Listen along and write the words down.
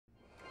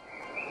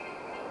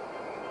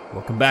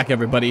Welcome back,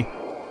 everybody.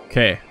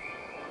 Okay,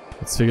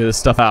 let's figure this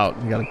stuff out.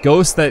 We got a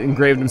ghost that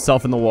engraved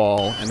himself in the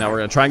wall, and now we're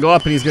gonna try and go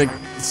up, and he's gonna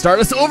start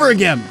us over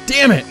again.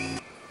 Damn it!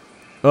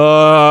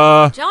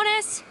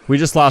 Jonas. We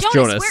just lost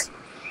Jonas.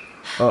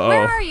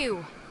 Where are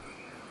you?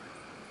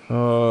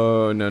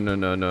 Oh no.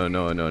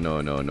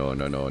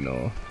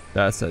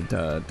 That's a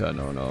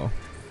no.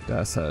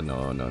 That's a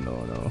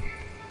no.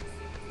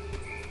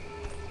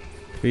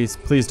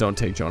 Please don't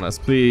take Jonas.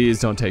 Please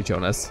don't take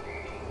Jonas.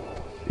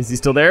 Is he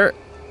still there?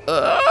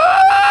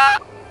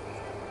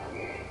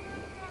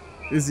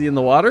 Is he in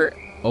the water?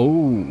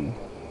 Oh.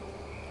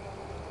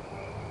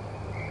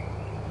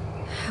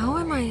 How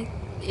am I?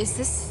 Is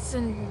this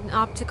an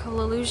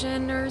optical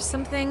illusion or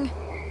something?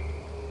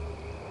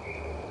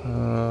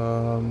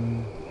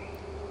 Don't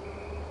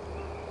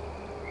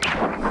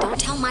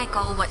tell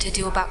Michael what to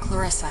do about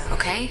Clarissa,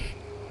 okay?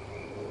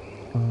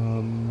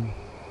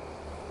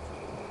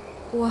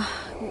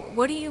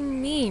 What do you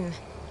mean?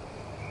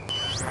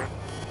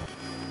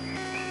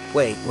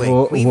 Wait,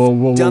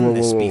 we've done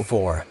this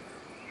before.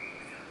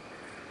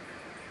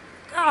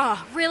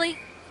 Ah, really?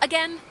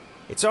 Again?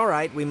 It's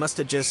alright, we must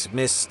have just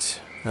missed,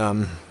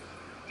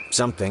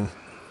 something.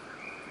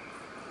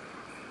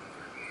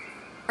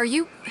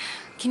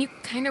 Can you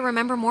kind of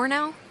remember more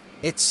now?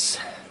 It's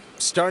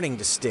starting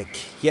to stick.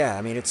 Yeah,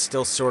 I mean, it's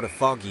still sort of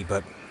foggy,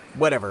 but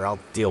whatever, I'll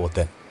deal with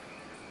it.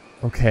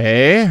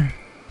 Okay.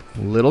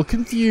 Little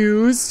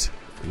confused.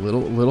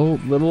 Little, more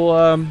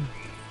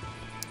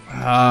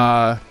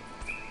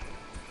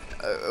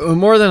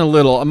than a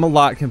little. I'm a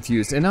lot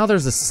confused. And now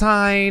there's a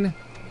sign.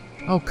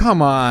 Oh,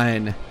 come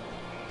on.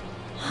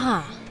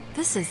 Huh.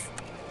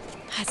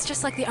 It's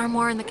just like the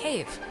armoire in the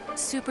cave.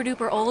 Super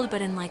duper old,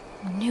 but in like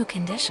new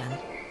condition.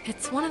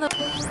 It's one of the...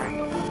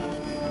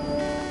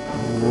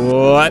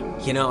 What?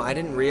 You know, I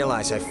didn't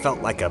realize I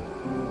felt like a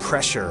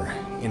pressure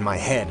in my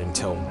head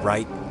until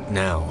right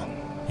now.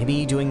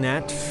 Maybe doing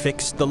that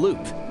fixed the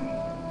loop.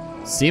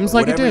 Seems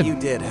like it did. Whatever you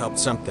did helped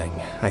something,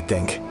 I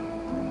think.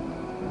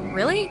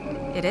 Really?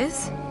 It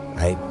is?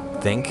 I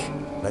think.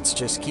 Let's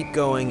just keep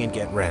going and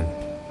get Ren.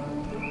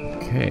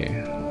 Okay.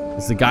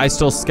 Is the guy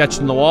still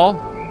sketching the wall?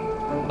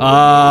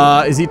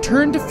 Is he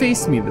turned to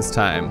face me this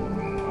time?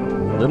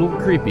 A little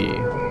creepy.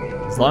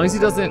 As long as he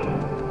doesn't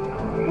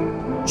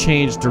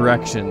change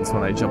directions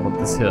when I jump up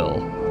this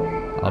hill,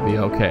 I'll be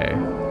okay.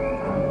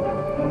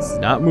 He's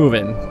not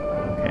moving.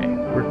 Okay,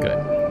 we're good.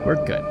 We're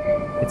good.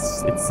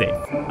 It's safe.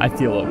 I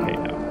feel okay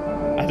now.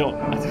 I don't.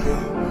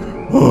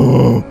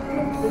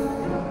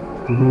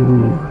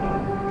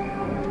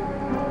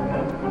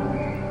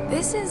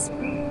 This is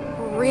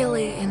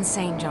really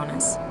insane,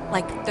 Jonas.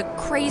 Like, the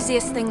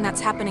craziest thing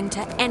that's happening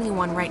to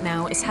anyone right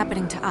now is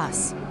happening to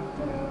us.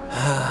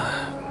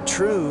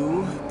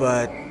 True,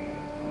 but...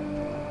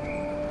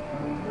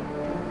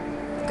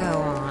 Go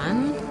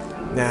on.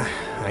 Nah,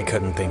 I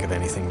couldn't think of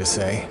anything to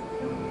say.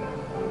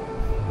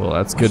 Well,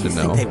 that's good to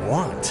know. What do you think they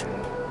want?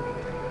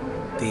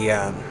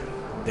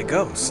 The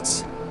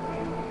ghosts.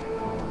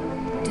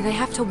 Do they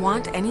have to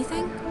want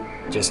anything?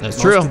 Just That's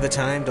most true. of the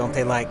time, don't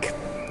they like...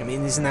 I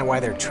mean, isn't that why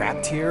they're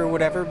trapped here or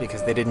whatever?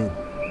 Because they didn't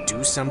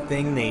do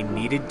something they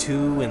needed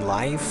to in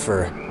life,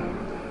 or...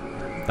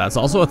 That's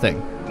also a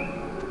thing.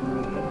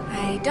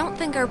 I don't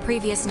think our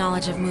previous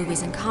knowledge of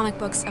movies and comic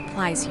books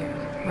applies here,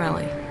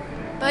 really.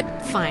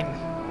 But fine.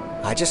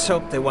 I just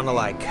hope they want to,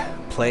 like,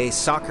 play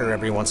soccer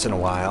every once in a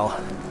while,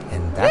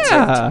 and that's it.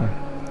 Yeah.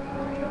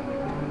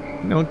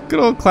 You know, good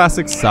old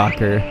classic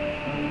soccer.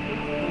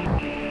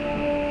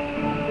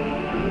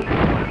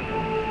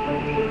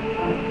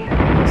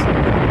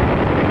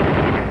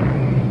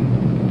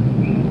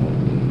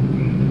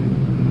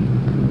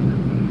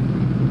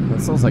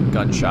 That sounds like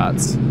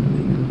gunshots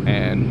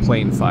and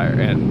plane fire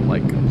and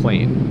like a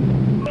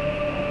plane,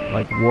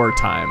 like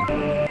wartime.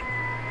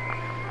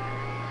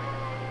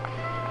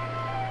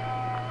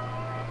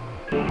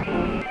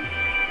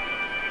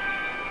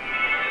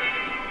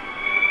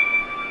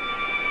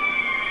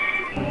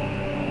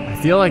 I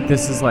feel like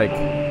this is like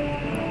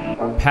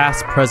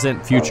past,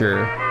 present,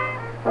 future,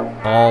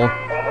 all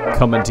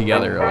coming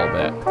together a little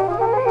bit.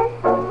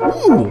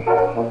 Ooh!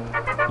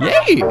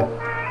 Yay!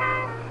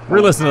 We're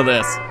listening to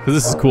this, because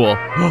this is cool.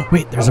 Oh,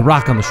 wait, there's a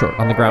rock on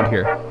the ground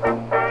here.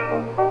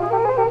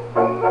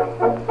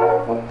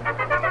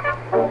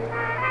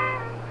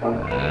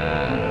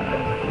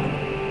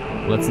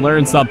 Let's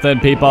learn something,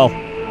 people.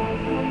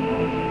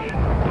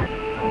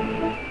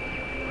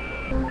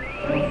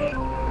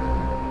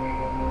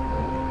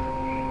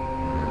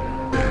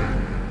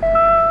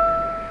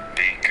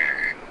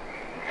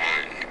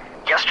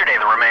 Yesterday,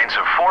 the remains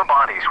of 4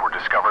 bodies were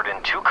discovered in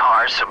 2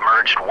 cars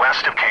submerged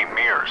west of Cape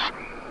Mears.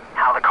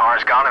 How the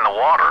cars got in the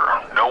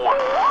water, no one...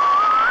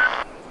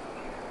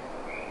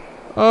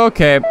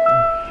 Okay.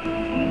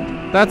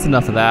 That's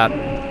enough of that.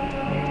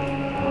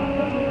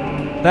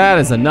 That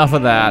is enough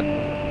of that.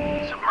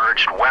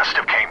 Submerged west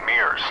of Cape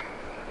Mears.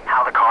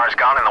 How the cars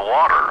got in the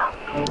water.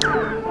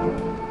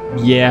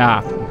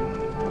 Yeah.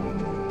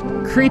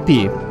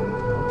 Creepy.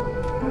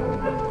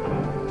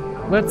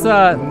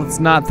 Let's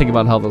not think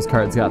about how those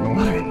cards got in the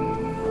water.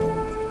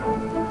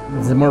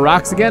 Is it more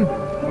rocks again?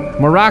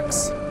 More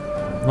rocks?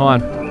 Hold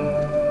on.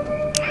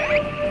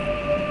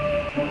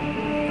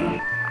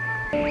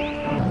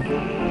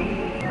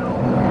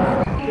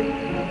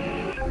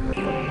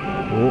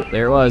 Oh,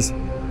 there it was.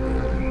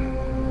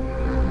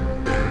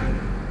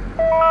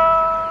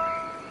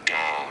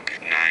 Dog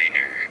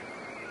Niner.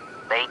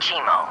 Bay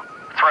Chimo.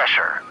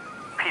 Thresher.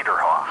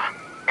 Peterhoff.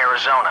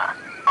 Arizona.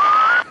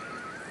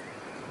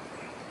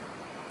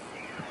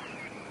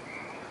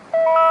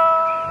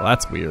 Well,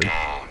 that's weird.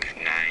 Dog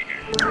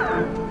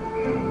Niner.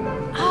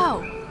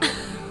 Oh,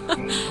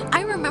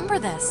 I remember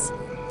this.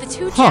 The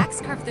two Huh.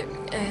 Jacks carved their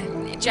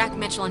Jack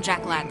Mitchell and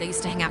Jack Ladd. They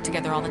used to hang out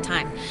together all the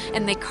time,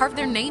 and they carved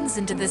their names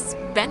into this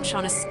bench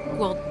on a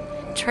school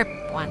trip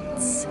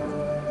once.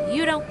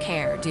 You don't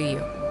care, do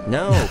you?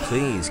 No,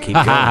 please, keep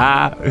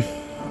going.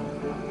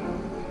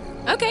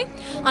 Okay.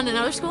 On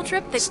another school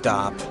trip, they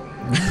Stop.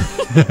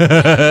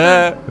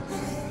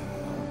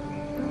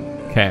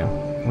 Okay,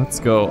 let's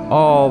go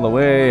all the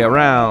way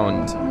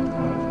around.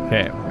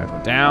 Okay, we're gonna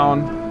go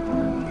down.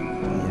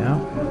 Yeah.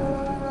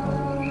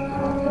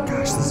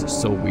 Gosh, this is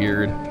so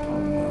weird.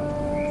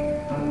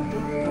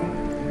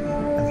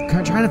 I'm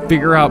kind of trying to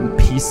figure out and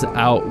piece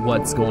out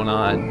what's going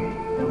on.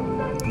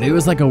 Maybe it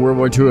was like a World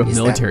War II Is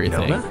military that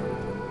thing.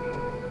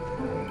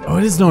 Nona? Oh,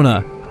 it is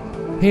Nona.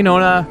 Hey,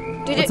 Nona.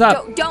 What's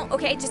up? Don't,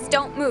 okay? Just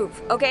don't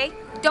move, okay?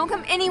 Don't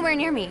come anywhere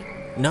near me.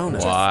 Nona.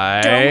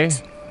 Why?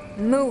 Don't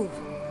move.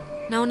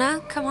 Nona,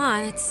 come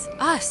on, it's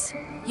us.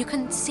 You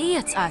can see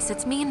it's us.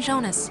 It's me and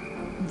Jonas.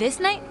 This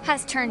night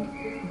has turned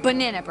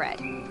banana bread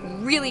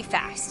really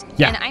fast.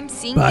 Yeah, And I'm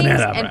seeing banana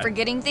things bread. and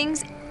forgetting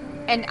things.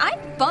 And I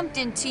bumped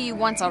into you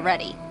once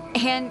already.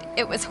 And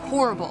it was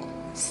horrible.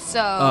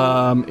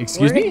 So...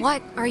 Excuse me?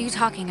 What are you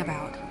talking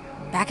about?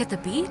 Back at the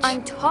beach?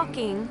 I'm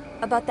talking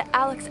about the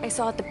Alex I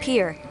saw at the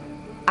pier.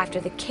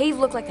 After the cave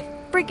looked like the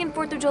freaking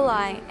 4th of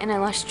July, and I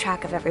lost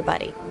track of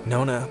everybody.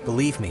 Nona,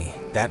 believe me,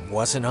 that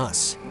wasn't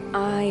us.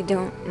 I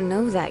don't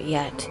know that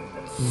yet.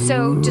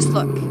 So just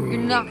look, you're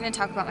not gonna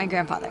talk about my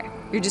grandfather.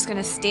 You're just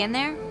gonna stand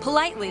there,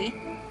 politely,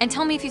 and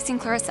tell me if you've seen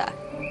Clarissa.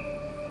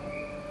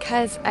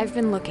 'Cause I've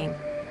been looking.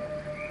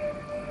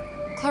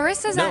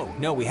 Clarissa's at...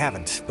 No, we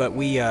haven't. But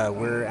we're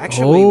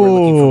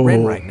looking for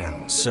Ren right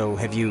now. So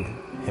have you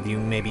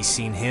maybe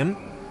seen him?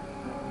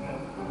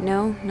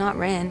 No, not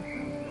Ren.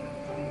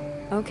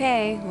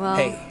 Okay, well...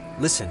 Hey,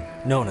 listen,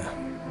 Nona,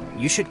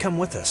 you should come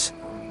with us.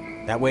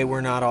 That way we're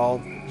not all,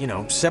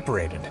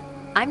 separated.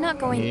 I'm not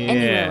going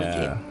anywhere with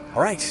you.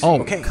 All right. Oh,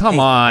 okay. come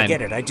Hey, on. I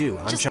get it. I do.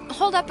 Just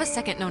hold up a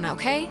second, Nona,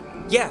 okay?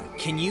 Yeah.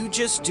 Can you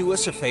just do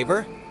us a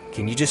favor?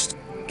 Can you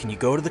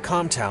go to the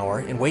comm tower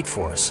and wait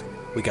for us?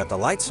 We got the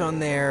lights on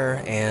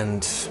there,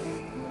 and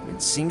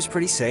it seems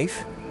pretty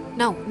safe.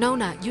 No,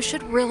 Nona, you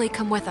should really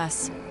come with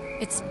us.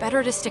 It's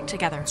better to stick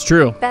together. It's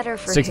true. Better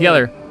for Stick who?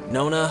 together.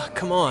 Nona,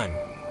 come on.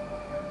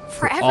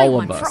 For all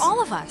everyone, of us. for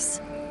all of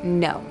us.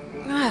 No.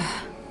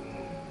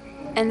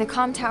 And the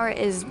comm tower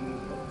is...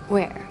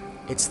 where?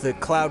 It's the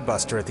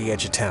Cloudbuster at the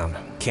edge of town.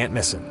 Can't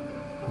miss it.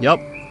 Yep.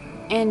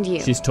 And you.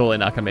 She's totally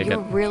not gonna make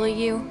You're it. really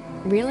you?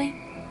 Really?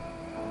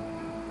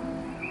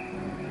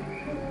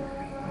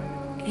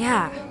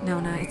 Yeah,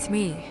 Nona, it's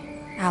me,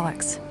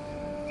 Alex.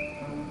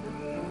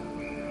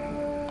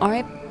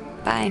 Alright,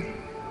 bye.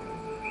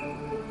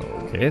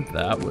 Okay,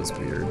 that was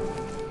weird.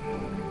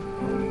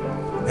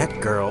 That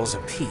girl's a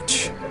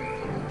peach.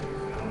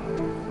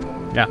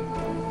 Yeah.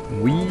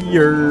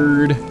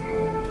 Weird.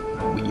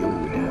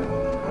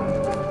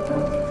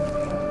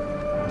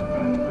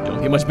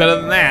 Don't get much better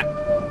than that.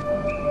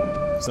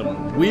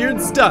 Some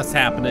weird stuff's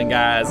happening,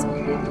 guys.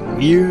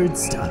 Weird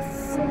stuff.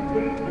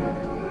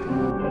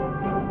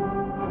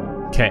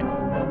 Okay,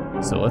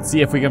 so let's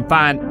see if we can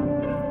find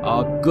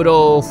our good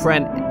old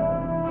friend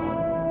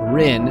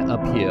Rin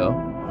up here.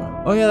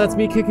 Oh yeah, that's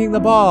me kicking the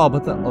ball,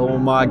 but oh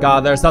my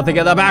god, there's something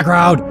in the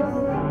background.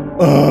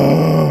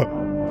 Ugh.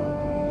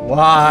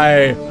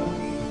 Why?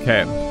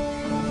 Okay.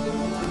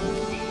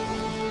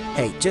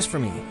 Hey, just for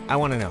me, I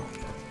want to know.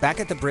 Back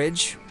at the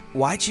bridge,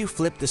 why'd you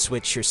flip the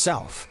switch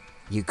yourself?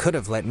 You could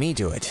have let me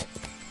do it.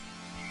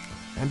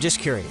 I'm just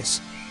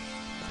curious.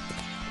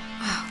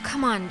 Oh,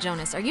 come on,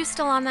 Jonas. Are you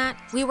still on that?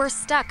 We were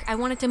stuck. I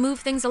wanted to move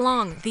things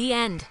along. The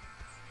end.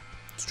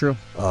 It's true.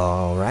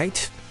 All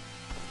right.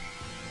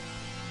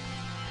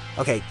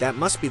 Okay, that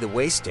must be the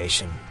way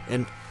station.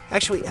 And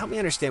actually, help me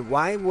understand,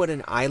 why would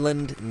an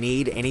island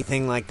need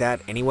anything like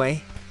that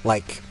anyway?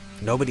 Like,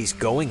 nobody's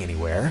going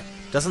anywhere.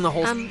 Doesn't the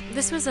whole...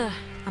 This was a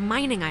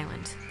mining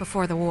island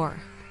before the war.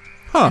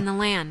 Huh. And the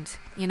land,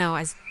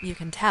 as you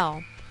can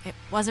tell, it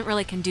wasn't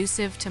really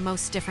conducive to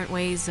most different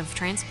ways of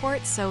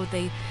transport, so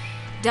they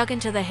dug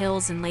into the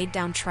hills and laid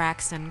down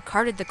tracks and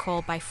carted the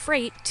coal by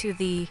freight to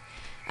the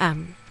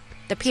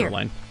pier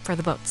Shoreline. for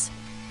the boats.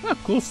 Oh,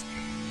 cool.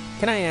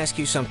 Can I ask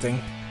you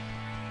something?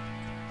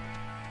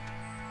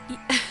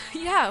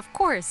 Yeah, of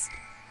course.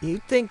 You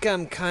think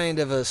I'm kind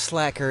of a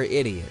slacker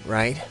idiot,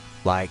 right?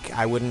 Like,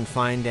 I wouldn't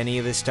find any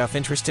of this stuff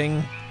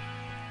interesting?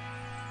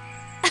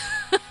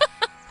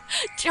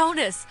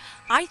 Jonas,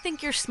 I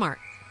think you're smart.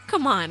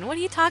 Come on, what are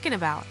you talking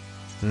about?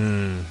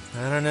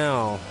 I don't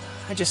know.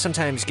 I just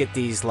sometimes get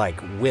these, like,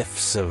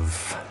 whiffs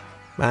of...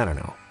 I don't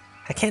know.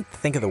 I can't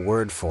think of the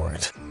word for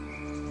it.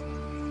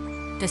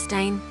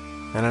 Disdain?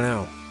 I don't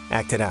know.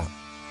 Act it out.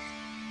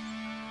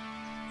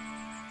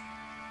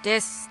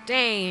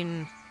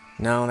 Disdain.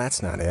 No,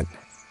 that's not it.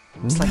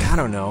 It's like, I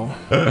don't know.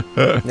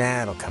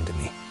 Nah, it'll come to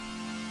me.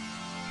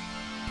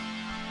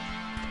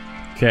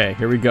 Okay,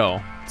 here we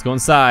go. Let's go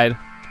inside.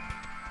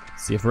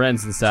 See if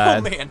Ren's inside.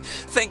 Oh man,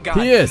 thank God.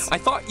 He is. I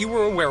thought you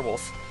were a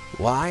werewolf.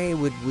 Why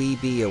would we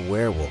be a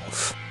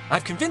werewolf?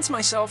 I've convinced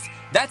myself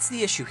that's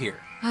the issue here.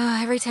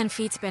 Every 10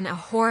 feet's been a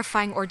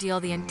horrifying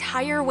ordeal the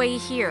entire way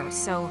here,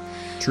 so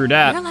True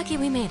dat. we're lucky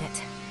we made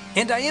it.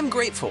 And I am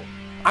grateful.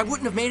 I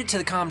wouldn't have made it to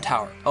the comm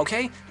tower,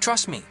 okay?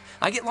 Trust me,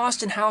 I get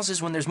lost in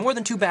houses when there's more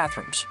than 2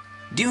 bathrooms.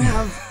 Do you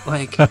have,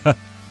 like,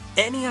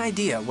 any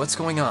idea what's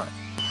going on?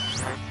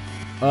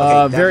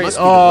 Okay, that must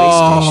be the way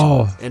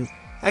station. And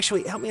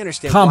actually, help me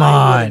understand, Come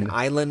why would on. an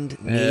island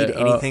need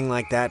anything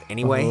like that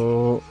anyway?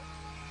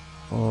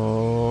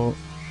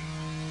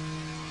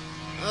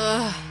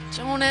 Ugh,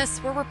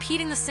 Jonas, we're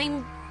repeating the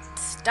same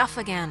stuff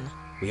again.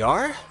 We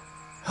are?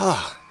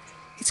 Oh,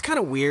 it's kind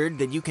of weird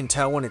that you can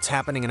tell when it's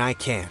happening and I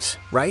can't,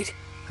 right?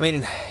 I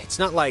mean, it's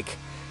not like...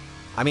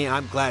 I mean,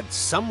 I'm glad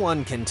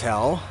someone can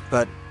tell,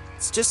 but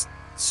it's just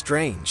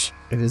strange.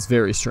 It is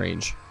very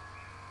strange.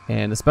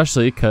 And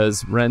especially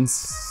because Ren's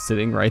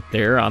sitting right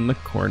there on the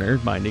corner,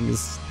 minding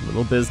his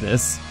little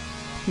business.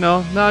 You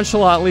know,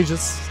 nonchalantly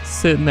just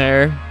sitting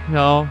there. You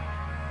know,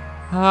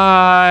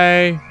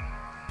 hi.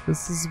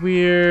 This is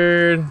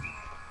weird.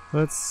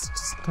 Let's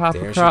just hop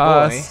There's your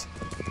across.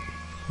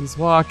 He's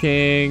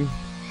walking.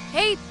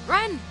 Hey,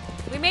 Ren!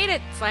 We made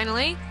it,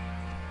 finally.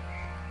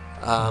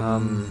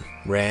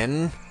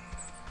 Ren?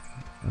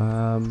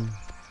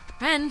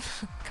 Ren,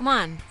 come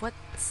on.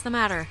 What's the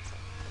matter?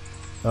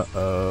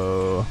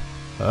 Uh-oh.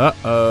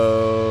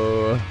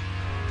 Uh-oh.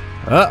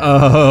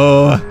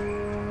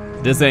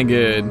 Uh-oh. This ain't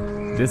good.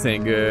 This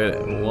ain't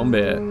good one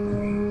bit.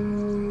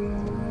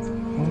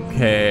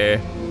 Okay.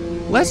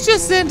 Let's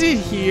just end it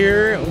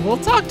here. We'll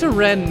talk to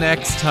Ren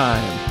next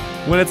time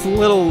when it's a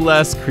little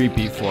less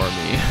creepy for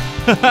me.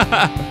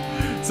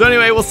 So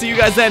anyway, we'll see you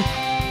guys then.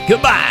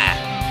 Goodbye.